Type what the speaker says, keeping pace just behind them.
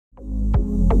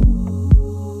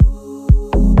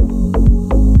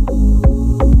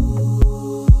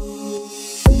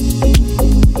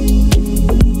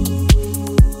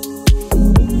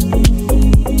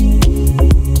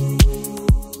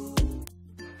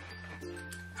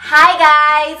Hi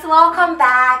guys, welcome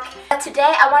back.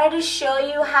 Today I wanted to show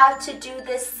you how to do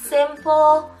this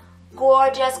simple,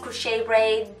 gorgeous crochet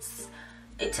braids.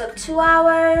 It took 2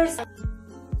 hours.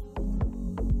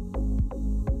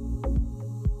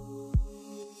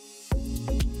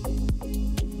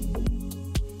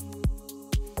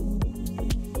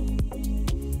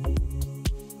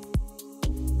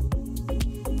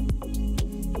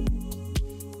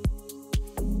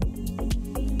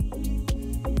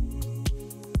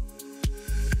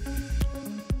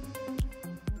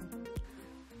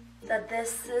 That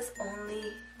this is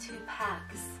only 2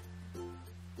 packs,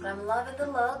 but I'm loving the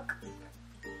look.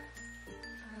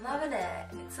 I'm loving it.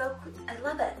 It's so cool. I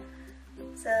love it.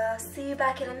 So see you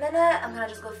back in a minute. I'm gonna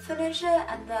just go finish it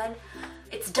and then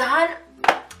it's done.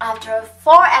 After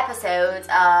 4 episodes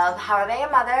of How I Met Your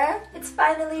Mother, it's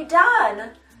finally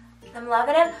done. I'm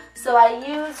loving it. So I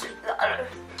used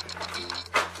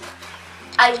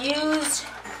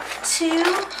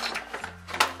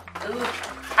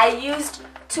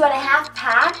 2.5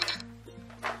 pack.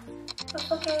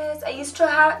 Focus. I used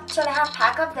 2.5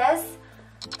 pack of this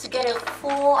to get it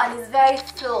full, and it's very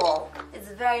full. It's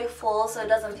very full, so it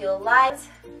doesn't feel light.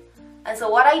 And so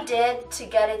what I did to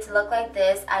get it to look like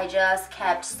this, I just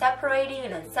kept separating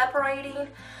and then separating.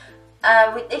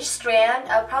 With each strand,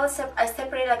 I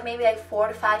separated maybe 4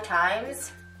 to 5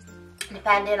 times,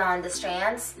 depending on the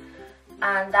strands.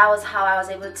 And that was how I was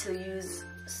able to use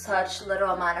such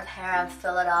little amount of hair and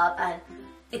fill it up. And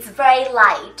it's very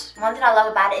light. One thing I love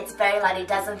about it, it's very light. It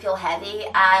doesn't feel heavy.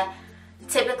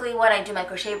 Typically when I do my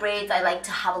crochet braids, I like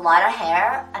to have a lot of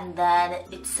hair and then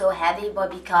it's so heavy, but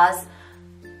because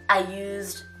I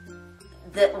used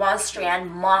the one strand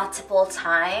multiple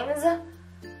times,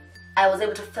 I was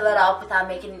able to fill it up without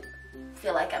making it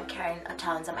feel like I'm carrying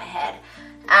tons on my head.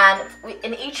 And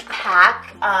in each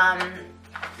pack,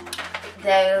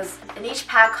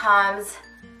 comes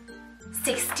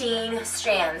 16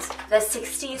 strands. There's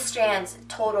 16 strands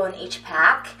total in each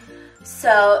pack,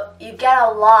 so you get a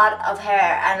lot of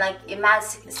hair. And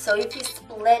so if you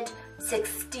split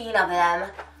 16 of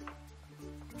them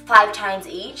 5 times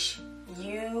each,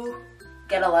 you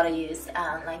get a lot of use.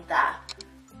 Like that.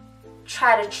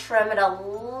 Try to trim it a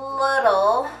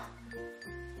little,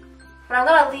 but I'm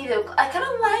gonna leave it. I kind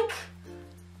of like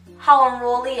how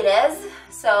unruly it is,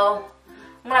 so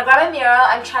I'm gonna grab a mirror.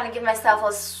 I'm trying to give myself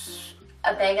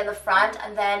a bang in the front,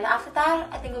 and then after that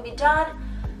I think we'll be done.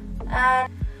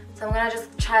 And so I'm gonna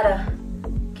just try to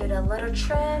give it a little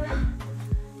trim.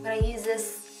 I'm gonna use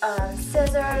this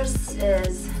scissors,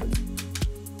 is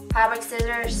fabric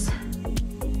scissors.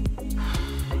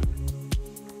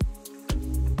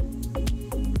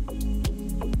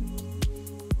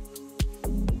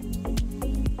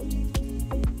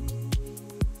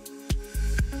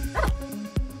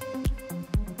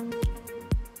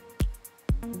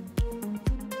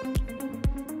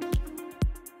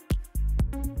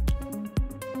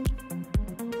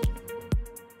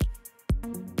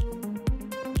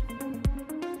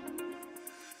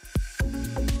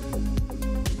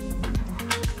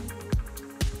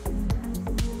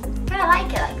 I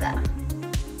like it like that.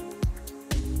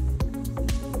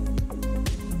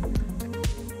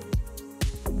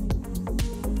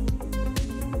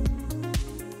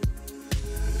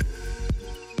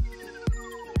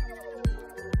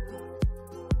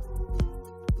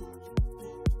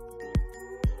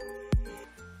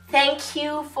 Thank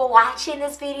you for watching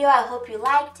this video. I hope you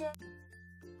liked it.